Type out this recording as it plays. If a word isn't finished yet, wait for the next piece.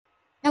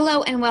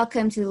Hello and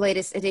welcome to the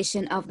latest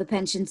edition of the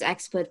Pensions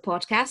Expert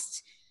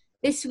podcast.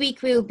 This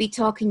week we will be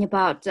talking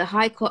about the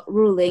High Court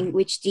ruling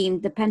which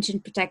deemed the Pension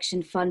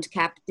Protection Fund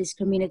cap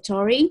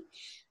discriminatory,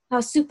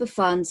 how super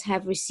funds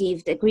have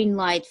received a green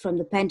light from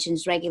the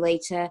pensions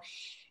regulator,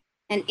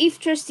 and if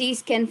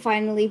trustees can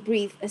finally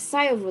breathe a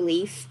sigh of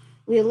relief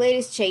with the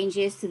latest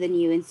changes to the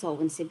new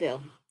insolvency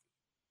bill.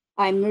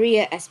 I'm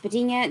Maria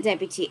Espadinha,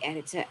 Deputy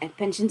Editor at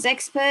Pensions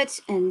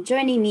Expert, and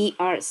joining me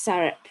are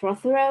Sarah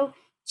Prothero,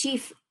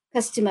 Chief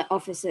Customer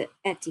Officer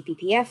at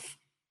TPPF,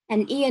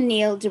 and Ian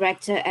Neal,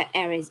 Director at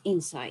Ares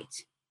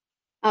Insight.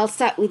 I'll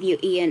start with you,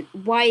 Ian.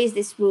 Why is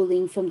this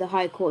ruling from the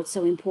High Court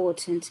so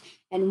important,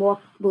 and what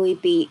will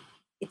it be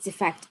its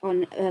effect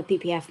on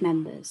PPF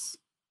members?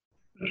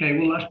 Okay,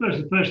 well, I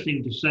suppose the first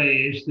thing to say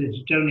is that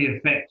it only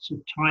affects a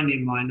tiny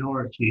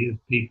minority of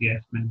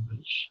PPF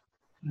members.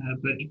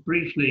 But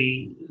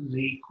briefly,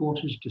 the court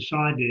has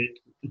decided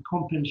the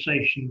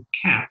compensation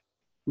cap,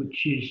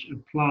 which is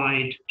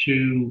applied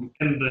to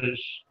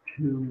members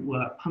who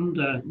were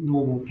under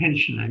normal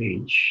pension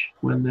age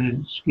when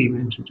the scheme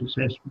entered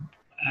assessment,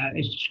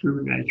 is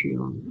discriminatory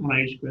on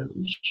age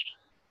grounds.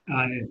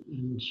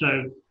 And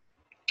so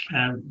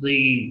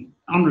the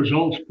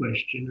unresolved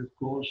question, of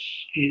course,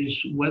 is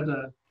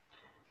whether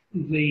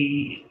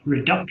the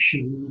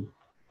reduction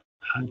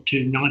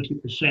to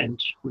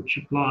 90%, which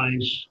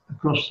applies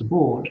across the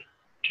board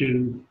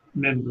to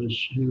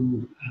members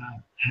who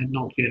had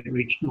not yet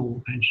reached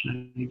normal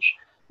pension age,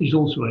 is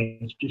also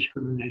age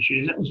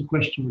discriminatory. That was a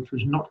question which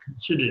was not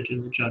considered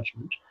in the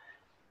judgment.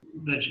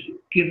 But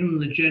given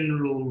the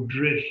general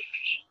drift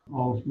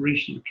of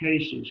recent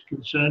cases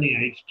concerning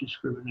age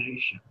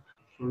discrimination,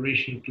 for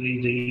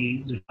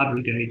recently the Fire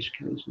Brigades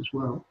case as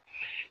well,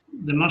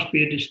 there must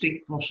be a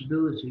distinct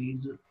possibility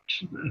that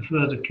a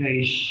further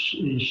case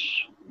is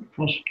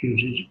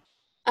prosecuted.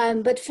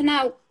 But for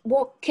now,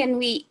 what can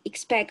we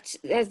expect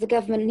as the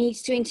government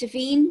needs to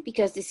intervene?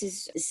 Because this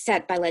is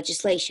set by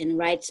legislation,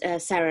 right?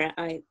 Sarah,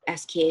 I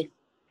ask you.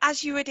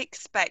 As you would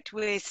expect,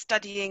 we're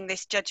studying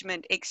this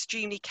judgment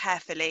extremely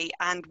carefully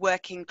and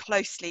working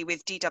closely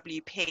with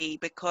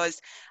DWP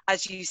because,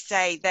 as you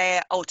say,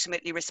 they're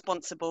ultimately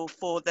responsible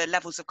for the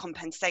levels of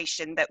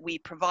compensation that we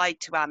provide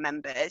to our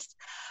members.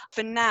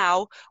 For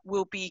now,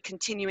 we'll be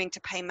continuing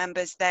to pay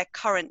members their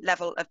current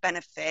level of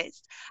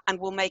benefits, and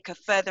we'll make a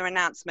further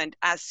announcement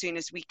as soon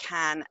as we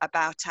can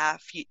about our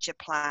future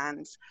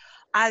plans.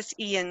 As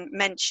Ian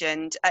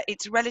mentioned,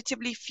 it's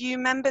relatively few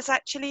members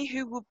actually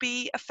who will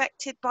be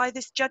affected by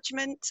this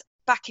judgment.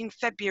 Back in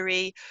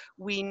February,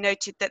 we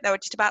noted that there were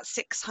just about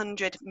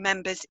 600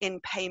 members in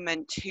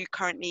payment who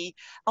currently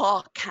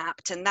are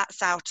capped, and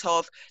that's out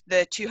of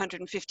the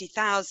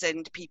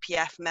 250,000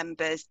 PPF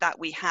members that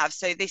we have.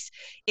 So this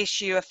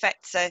issue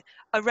affects a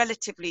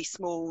relatively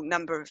small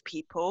number of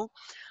people.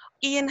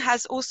 Ian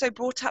has also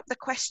brought up the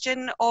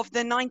question of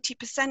the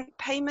 90%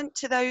 payment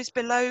to those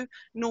below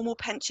normal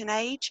pension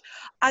age.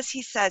 As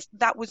he says,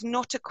 that was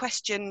not a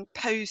question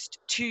posed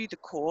to the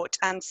court,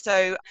 and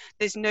so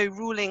there's no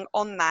ruling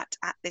on that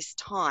at this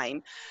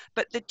time.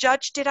 But the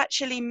judge did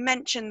actually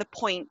mention the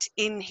point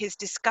in his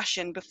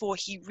discussion before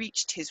he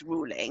reached his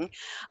ruling,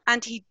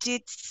 and he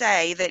did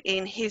say that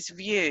in his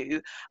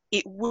view,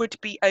 it would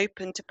be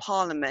open to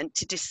Parliament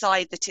to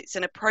decide that it's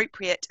an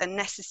appropriate and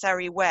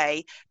necessary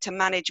way to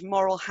manage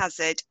moral hazard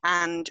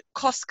and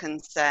cost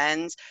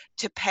concerns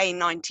to pay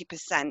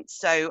 90%.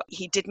 So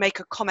he did make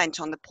a comment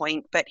on the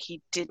point, but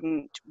he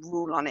didn't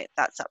rule on it.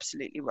 That's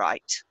absolutely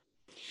right.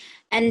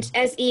 And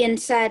as Ian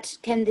said,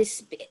 can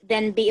this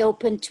then be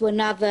open to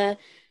another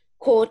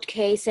court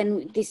case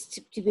and this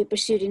to be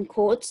pursued in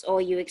courts,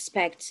 or you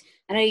expect,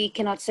 I know you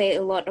cannot say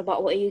a lot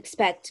about what you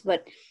expect,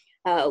 but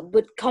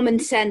would common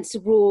sense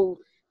rule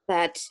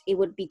that it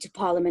would be to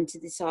Parliament to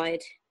decide?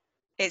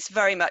 It's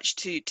very much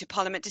to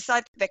Parliament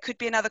decide. There could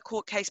be another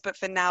court case, but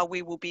for now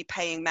we will be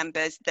paying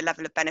members the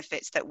level of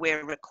benefits that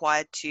we're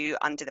required to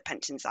under the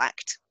Pensions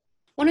Act.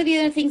 One of the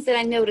other things that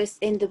I noticed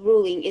in the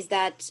ruling is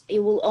that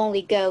it will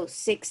only go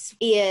 6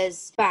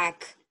 years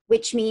back,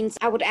 which means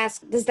I would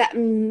ask, does that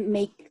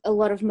make a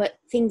lot of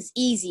things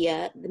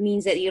easier? That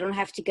means that you don't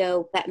have to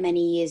go that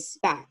many years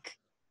back.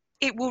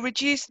 It will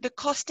reduce the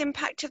cost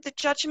impact of the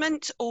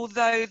judgment,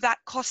 although that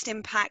cost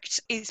impact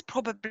is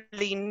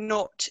probably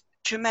not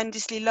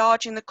tremendously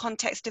large in the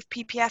context of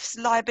PPF's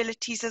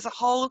liabilities as a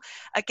whole.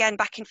 Again,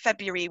 back in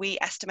February, we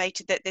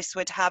estimated that this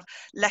would have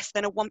less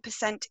than a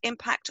 1%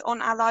 impact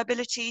on our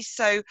liabilities.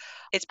 So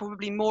it's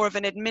probably more of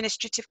an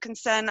administrative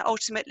concern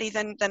ultimately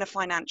than a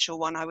financial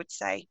one, I would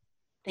say.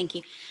 Thank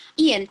you.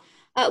 Ian,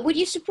 were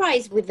you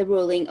surprised with the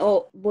ruling,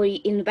 or were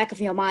you, in the back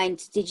of your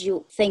mind, did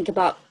you think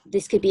about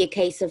this could be a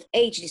case of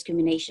age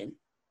discrimination?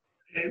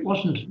 It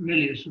wasn't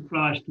really a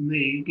surprise to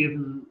me,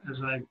 given, as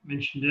I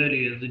mentioned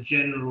earlier, the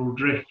general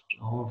drift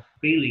of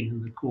feeling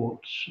in the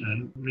courts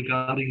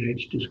regarding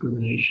age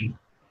discrimination.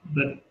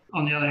 But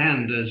on the other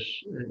hand, as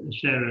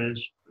Sarah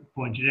has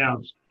pointed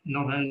out,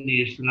 not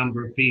only is the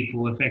number of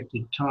people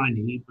affected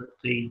tiny, but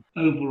the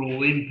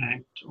overall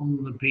impact on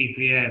the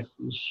PPF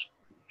is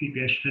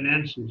PPS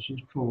finances is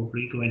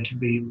probably going to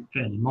be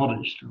fairly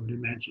modest, I would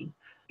imagine,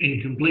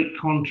 in complete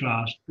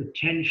contrast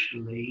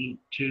potentially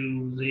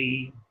to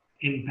the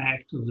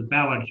impact of the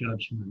Bauer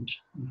judgment.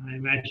 I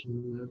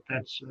imagine that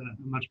that's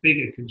a much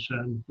bigger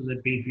concern for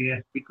the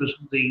BPF because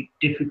of the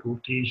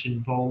difficulties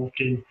involved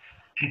in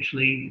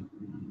actually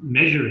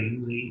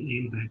measuring the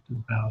impact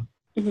of Bauer.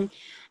 Mm-hmm.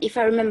 If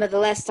I remember the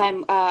last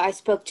time I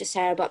spoke to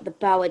Sarah about the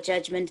Bauer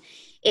judgment,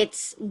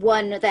 it's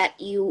one that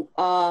you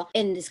are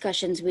in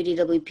discussions with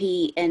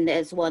DWP, and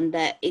there's one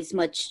that is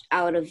much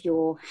out of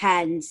your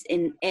hands,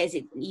 you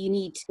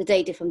need the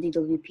data from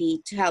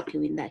DWP to help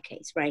you in that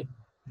case, right?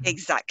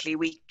 Exactly.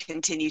 We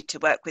continue to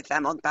work with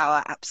them on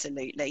Bauer,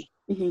 absolutely.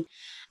 Mm-hmm.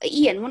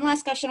 Ian, one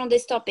last question on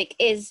this topic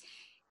is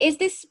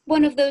this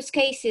one of those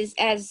cases,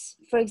 as,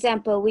 for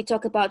example, we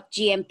talk about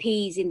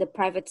GMPs in the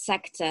private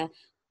sector,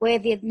 where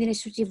the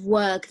administrative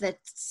work that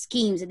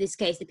schemes, in this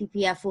case, the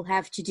PPF will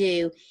have to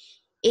do,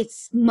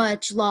 it's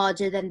much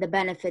larger than the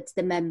benefits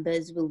the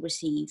members will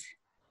receive?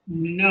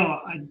 No,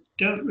 I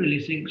don't really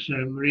think so,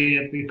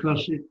 Maria,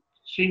 because it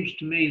seems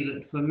to me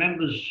that for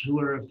members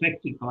who are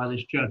affected by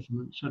this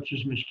judgment, such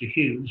as Mr.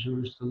 Hughes,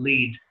 who is the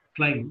lead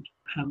claimant,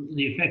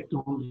 the effect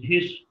on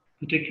his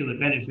particular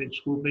benefits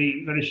will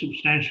be very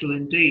substantial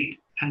indeed.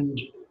 And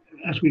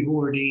as we've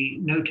already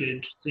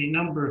noted, the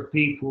number of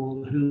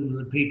people whom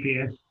the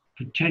PPF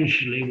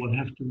potentially will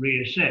have to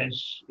reassess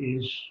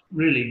is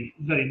really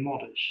very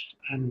modest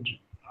and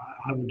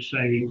I would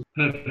say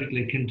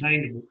perfectly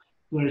containable.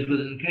 Whereas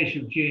within the case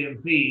of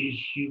GMPs,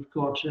 you've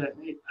got a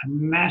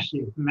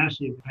massive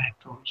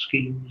impact on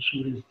schemes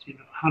with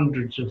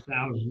hundreds of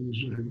thousands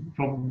and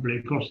probably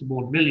across the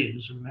board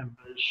millions of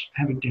members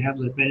having to have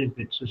their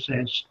benefits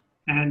assessed.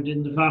 And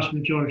in the vast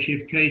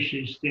majority of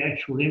cases, the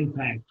actual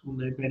impact on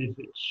their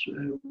benefits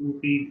will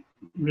be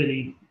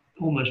really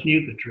almost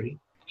nugatory,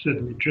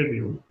 certainly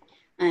trivial.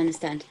 I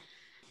understand.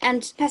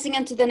 And passing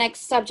on to the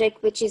next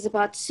subject, which is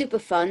about super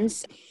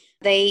funds.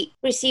 They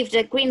received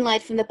a green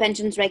light from the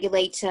pensions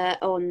regulator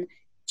on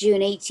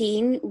June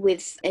 18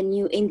 with a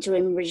new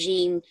interim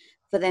regime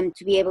for them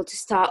to be able to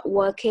start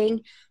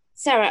working.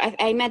 Sarah,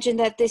 I imagine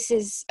that this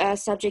is a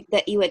subject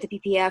that you at the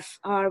PPF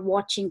are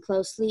watching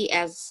closely,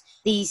 as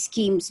these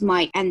schemes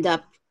might end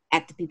up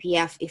at the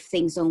PPF if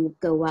things don't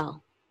go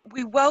well.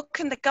 We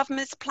welcome the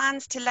government's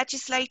plans to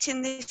legislate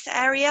in this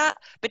area,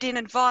 but in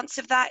advance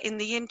of that, in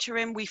the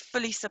interim, we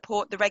fully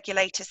support the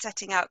regulator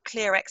setting out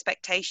clear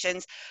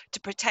expectations to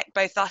protect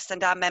both us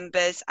and our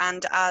members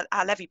and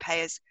our levy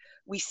payers.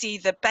 We see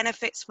the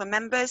benefits for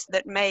members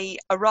that may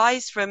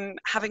arise from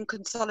having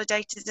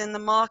consolidators in the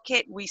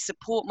market. We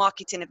support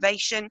market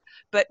innovation,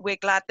 but we're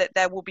glad that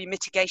there will be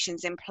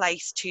mitigations in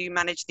place to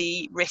manage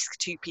the risk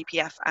to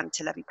PPF and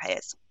to levy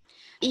payers.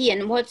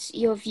 Ian, what's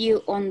your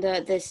view on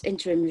this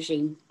interim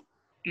regime?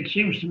 It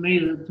seems to me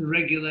that the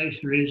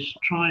regulator is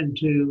trying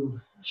to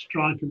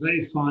strike a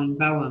very fine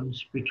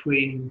balance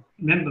between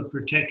member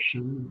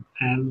protection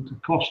and the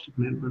cost of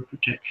member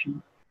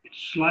protection.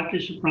 It's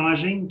slightly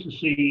surprising to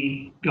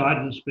see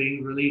guidance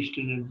being released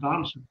in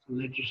advance of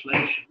the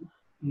legislation.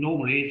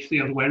 Normally it's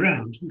the other way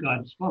around,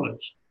 guidance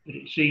follows. But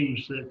it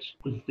seems that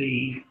with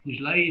the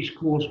delays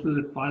caused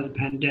by the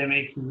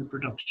pandemic and the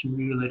production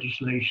review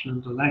legislation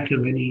and the lack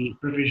of any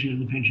provision in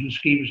the pension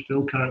schemes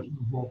bill currently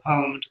before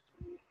Parliament,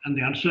 and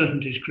the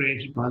uncertainties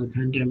created by the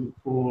pandemic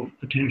for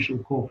potential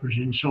corporate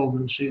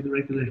insolvency, the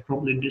regulator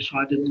probably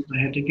decided that they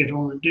had to get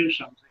on and do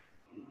something.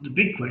 The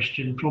big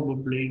question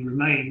probably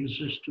remains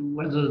as to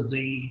whether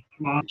the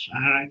plants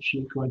are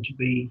actually going to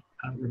be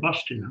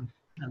robust enough.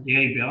 And the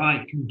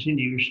ABI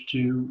continues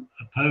to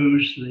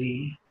oppose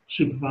the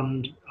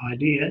Superfund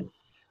idea,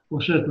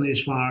 or certainly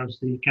as far as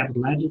the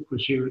capital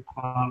adequacy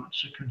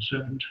requirements are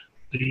concerned.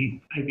 The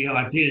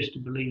ABI appears to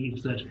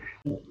believe that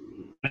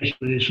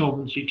basically the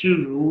Solvency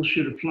II rules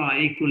should apply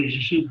equally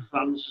to super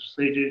funds as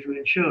they do to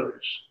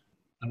insurers.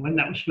 And when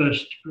that was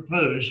first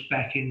proposed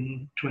back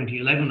in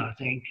 2011, I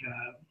think,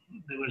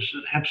 there was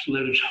an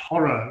absolute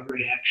horror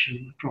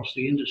reaction across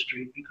the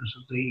industry because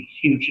of the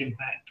huge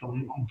impact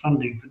on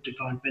funding for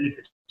defined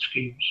benefit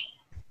schemes.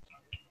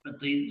 But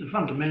the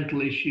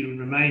fundamental issue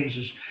remains,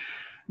 as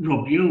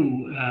Rob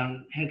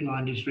Yule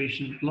headlined his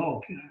recent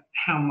blog,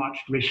 how much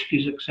risk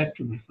is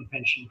acceptable for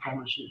pension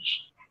promises.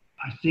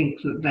 I think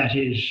that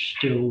is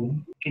still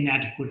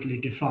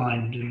inadequately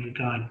defined in the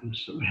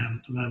guidance that we have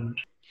at the moment.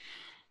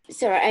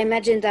 Sarah, I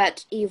imagine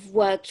that you've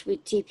worked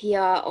with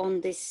TPR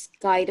on this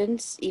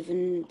guidance,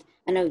 even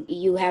I know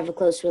you have a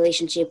close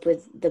relationship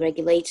with the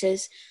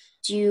regulators.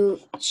 Do you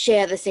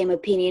share the same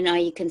opinion? Are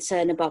you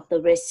concerned about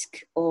the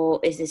risk, or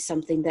is this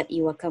something that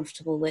you are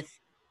comfortable with?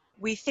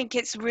 We think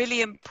it's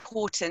really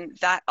important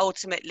that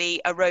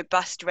ultimately a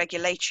robust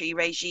regulatory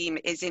regime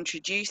is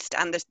introduced,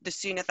 and the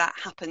sooner that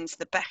happens,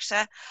 the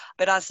better.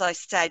 But as I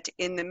said,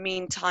 in the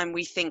meantime,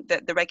 we think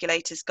that the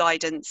regulator's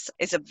guidance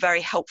is a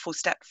very helpful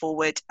step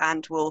forward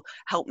and will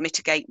help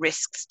mitigate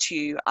risks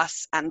to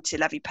us and to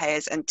levy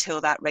payers until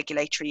that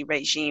regulatory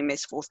regime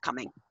is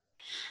forthcoming.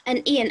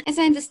 And Ian, as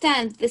I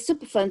understand, the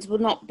super funds will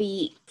not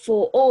be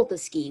for all the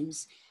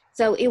schemes.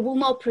 So it will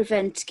not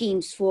prevent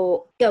schemes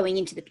for going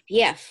into the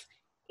PPF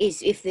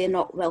is if they're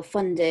not well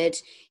funded,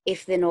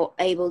 if they're not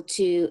able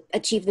to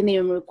achieve the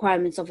minimum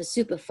requirements of a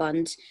super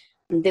fund,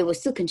 they will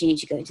still continue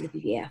to go into the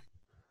PPF.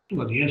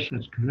 Well, yes,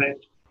 that's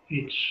correct.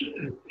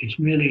 It's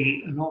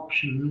merely an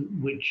option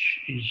which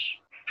is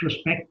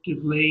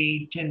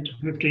prospectively 10 to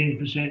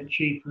 15%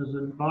 cheaper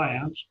than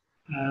buyouts.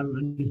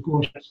 And of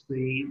course, that's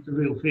the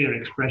real fear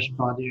expressed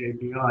by the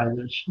ABI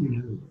that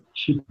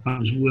super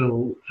funds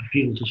will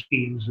appeal to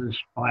schemes as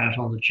buyout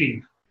on the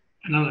cheap.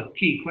 Another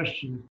key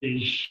question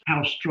is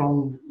how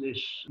strong this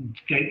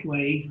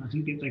gateway, I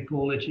think they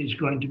call it, is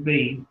going to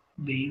be.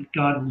 The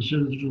guidance is a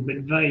little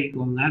bit vague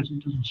on that.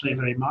 It doesn't say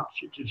very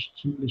much. It just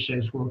simply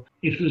says, well,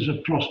 if there's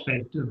a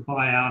prospect of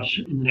buyout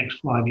in the next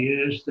 5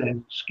 years,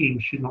 then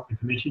schemes should not be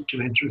permitted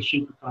to enter a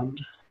super fund.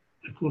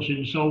 Of course,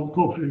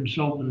 corporate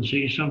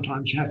insolvency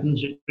sometimes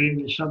happens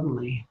extremely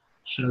suddenly,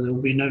 so there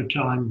will be no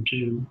time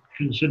to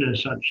consider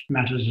such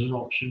matters as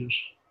options.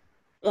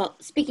 Well,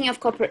 speaking of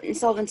corporate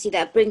insolvency,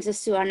 that brings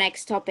us to our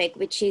next topic,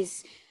 which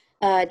is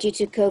due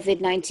to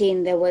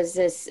COVID-19, there was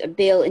this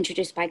bill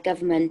introduced by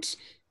government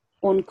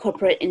on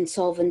corporate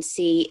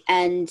insolvency.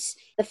 And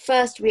the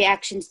first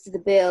reactions to the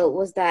bill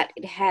was that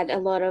could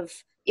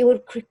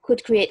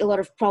create a lot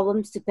of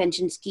problems to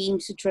pension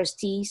schemes, to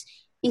trustees,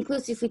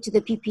 inclusively to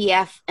the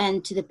PPF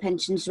and to the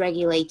pensions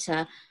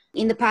regulator.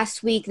 In the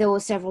past week, there were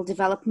several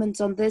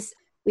developments on this,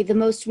 with the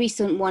most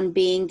recent one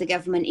being the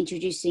government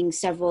introducing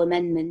several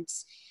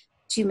amendments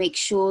to make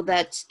sure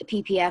that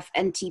PPF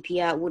and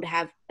TPR would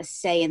have a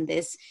say in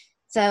this.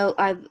 So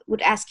I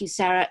would ask you,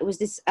 Sarah, was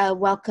this a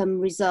welcome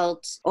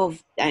result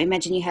of, I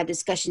imagine you had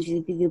discussions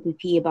with the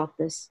PWP about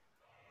this?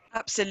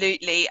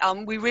 Absolutely.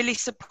 We really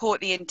support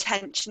the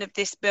intention of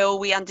this bill.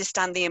 We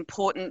understand the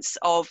importance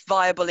of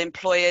viable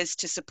employers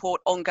to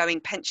support ongoing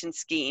pension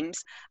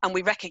schemes, and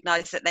we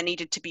recognise that there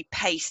needed to be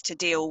pace to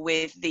deal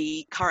with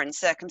the current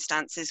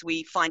circumstances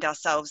we find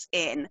ourselves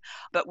in.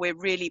 But we're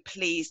really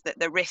pleased that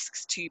the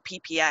risks to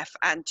PPF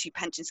and to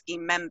pension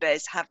scheme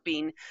members have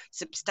been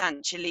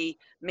substantially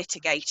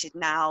mitigated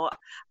now,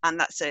 and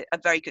that's a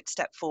very good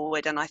step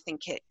forward. And I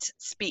think it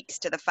speaks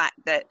to the fact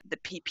that the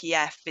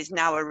PPF is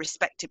now a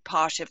respected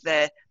part of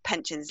the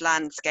pensions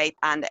landscape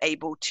and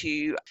able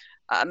to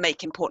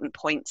make important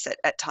points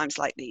at times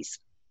like these.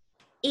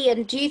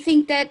 Ian, do you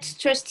think that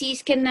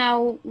trustees can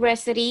now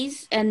rest at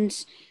ease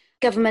and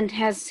government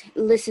has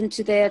listened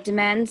to their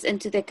demands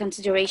and to their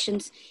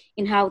considerations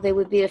in how they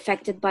would be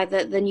affected by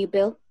the new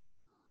bill?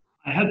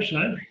 I hope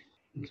so.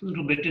 It's a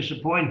little bit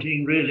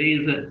disappointing,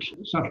 really, that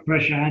such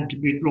pressure had to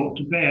be brought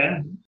to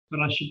bear. But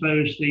I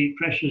suppose the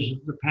pressures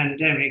of the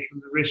pandemic and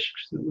the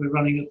risks that we're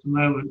running at the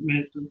moment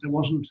meant that there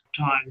wasn't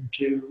time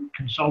to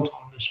consult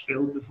on this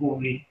bill before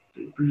the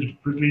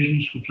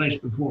provisions were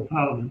placed before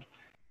Parliament.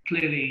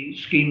 Clearly,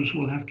 schemes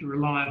will have to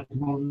rely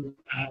upon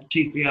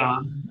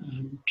TPR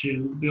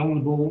to be on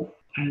the ball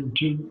and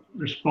to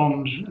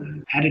respond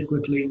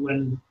adequately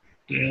when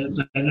they're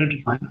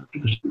notified,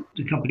 because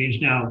the company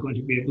is now going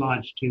to be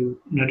obliged to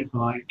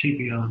notify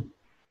TPR.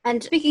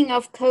 And speaking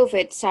of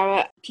COVID,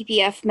 Sarah,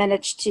 PPF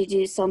managed to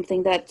do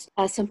something that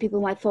some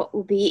people might thought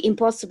would be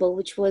impossible,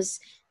 which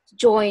was to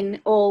join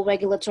all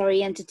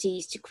regulatory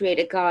entities to create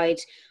a guide.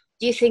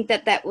 Do you think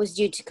that was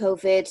due to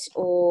COVID,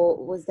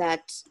 or was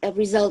that a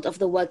result of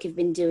the work you've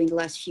been doing the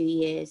last few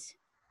years?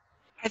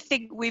 I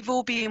think we've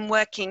all been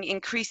working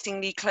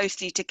increasingly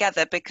closely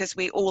together because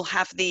we all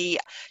have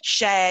the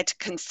shared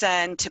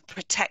concern to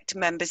protect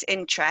members'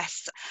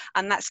 interests.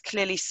 And that's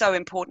clearly so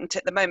important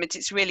at the moment.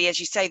 It's really, as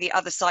you say, the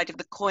other side of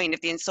the coin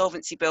of the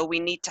insolvency bill. We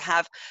need to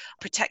have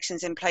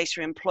protections in place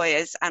for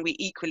employers, and we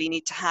equally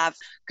need to have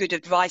good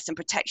advice and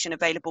protection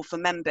available for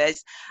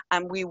members.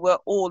 And we were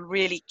all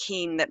really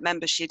keen that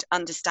members should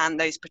understand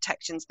those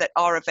protections that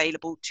are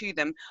available to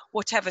them,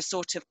 whatever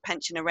sort of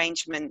pension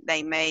arrangement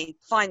they may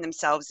find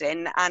themselves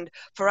in. And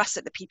for us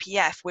at the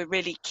PPF, we're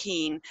really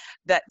keen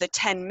that the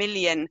 10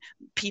 million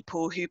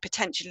people who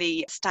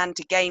potentially stand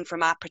to gain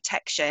from our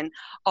protection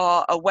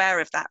are aware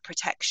of that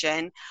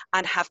protection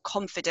and have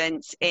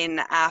confidence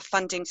in our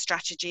funding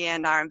strategy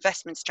and our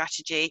investment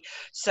strategy,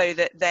 so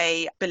that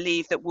they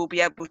believe that we'll be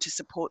able to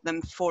support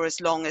them for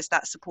as long as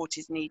that support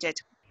is needed.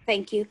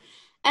 Thank you.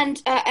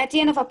 And at the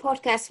end of our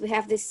podcast, we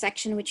have this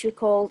section which we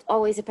called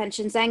Always a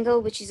Pensions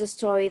Angle, which is a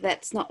story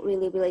that's not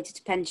really related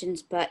to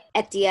pensions, but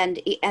at the end,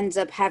 it ends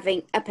up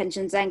having a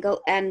pensions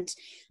angle. And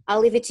I'll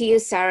leave it to you,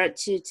 Sarah,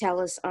 to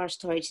tell us our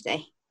story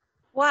today.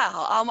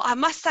 Well, I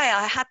must say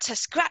I had to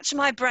scratch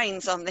my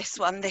brains on this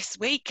one this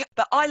week,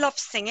 but I love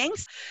singing.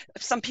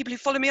 Some people who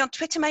follow me on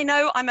Twitter may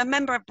know I'm a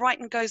member of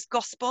Brighton Goes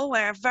Gospel.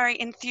 We're a very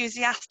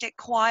enthusiastic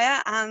choir,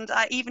 and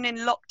even in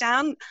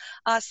lockdown,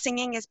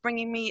 singing is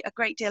bringing me a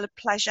great deal of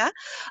pleasure.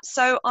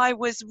 So I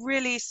was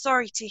really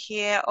sorry to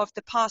hear of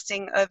the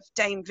passing of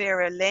Dame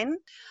Vera Lynn,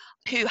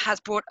 who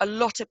has brought a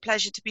lot of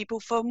pleasure to people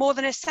for more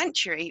than a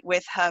century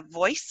with her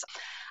voice.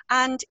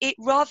 And it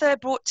rather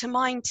brought to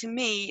mind to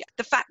me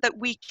the fact that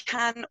we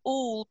can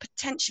all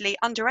potentially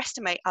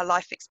underestimate our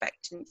life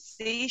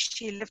expectancy.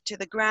 She lived to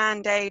the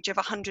grand age of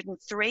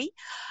 103.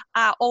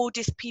 Our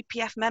oldest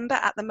PPF member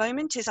at the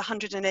moment is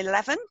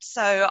 111.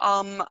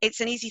 So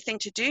it's an easy thing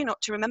to do,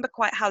 not to remember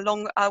quite how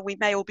long we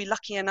may all be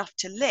lucky enough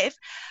to live.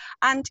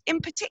 And in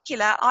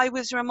particular, I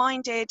was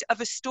reminded of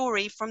a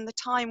story from the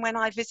time when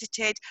I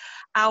visited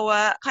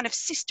our kind of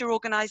sister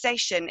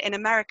organization in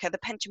America, the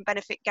Pension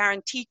Benefit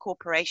Guaranty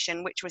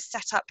Corporation, which was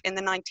set up in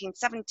the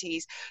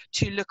 1970s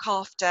to look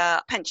after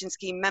pension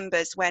scheme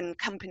members when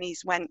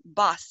companies went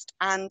bust.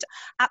 And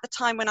at the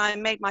time when I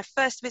made my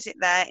first visit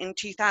there in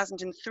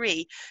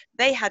 2003,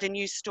 they had a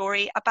news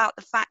story about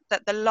the fact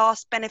that the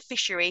last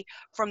beneficiary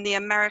from the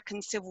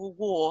American Civil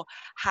War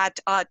had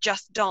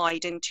just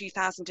died in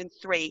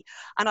 2003.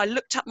 And I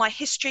looked up my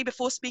history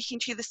before speaking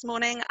to you this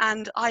morning,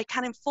 and I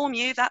can inform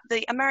you that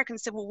the American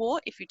Civil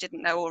War, if you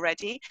didn't know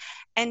already,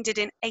 ended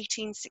in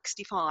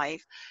 1865.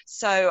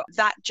 So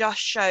that just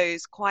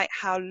shows quite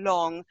how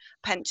long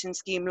pension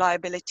scheme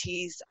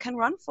liabilities can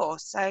run for.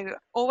 So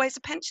always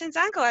a pensions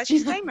angle, as you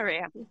say,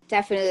 Maria.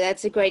 Definitely.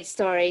 That's a great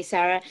story,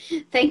 Sarah.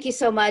 Thank you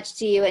so much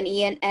to you and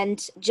Ian,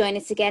 and join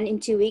us again in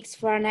 2 weeks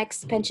for our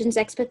next Pensions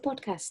Expert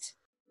podcast.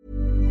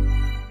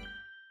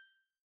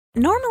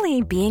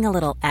 Normally, being a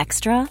little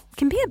extra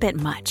can be a bit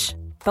much,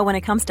 but when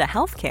it comes to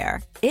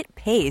healthcare, it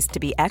pays to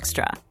be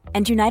extra.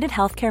 And United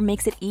Healthcare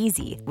makes it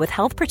easy with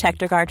Health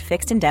Protector Guard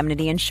fixed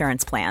indemnity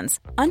insurance plans.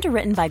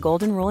 Underwritten by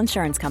Golden Rule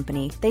Insurance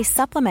Company, they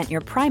supplement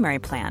your primary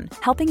plan,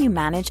 helping you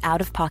manage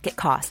out-of-pocket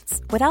costs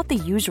without the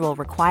usual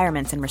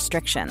requirements and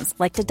restrictions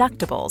like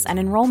deductibles and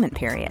enrollment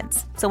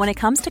periods. So when it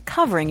comes to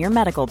covering your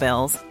medical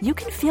bills, you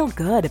can feel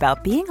good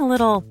about being a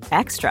little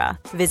extra.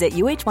 Visit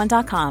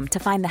uh1.com to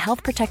find the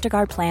Health Protector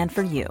Guard plan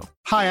for you.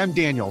 Hi, I'm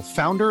Daniel,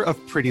 founder of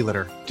Pretty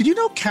Litter. Did you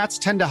know cats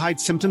tend to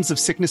hide symptoms of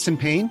sickness and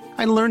pain?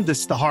 I learned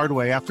this the hard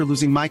way after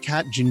losing my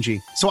cat,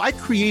 Gingy. So I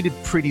created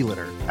Pretty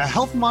Litter, a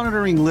health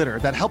monitoring litter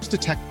that helps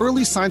detect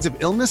early signs of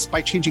illness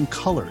by changing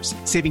colors,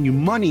 saving you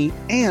money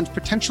and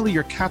potentially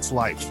your cat's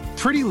life.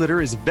 Pretty Litter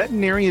is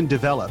veterinarian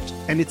developed,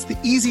 and it's the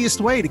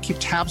easiest way to keep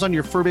tabs on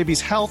your fur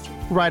baby's health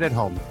right at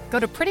home. Go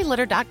to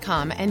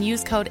prettylitter.com and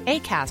use code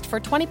ACAST for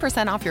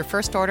 20% off your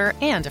first order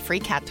and a free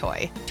cat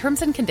toy.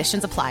 Terms and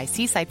conditions apply.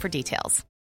 See site for details.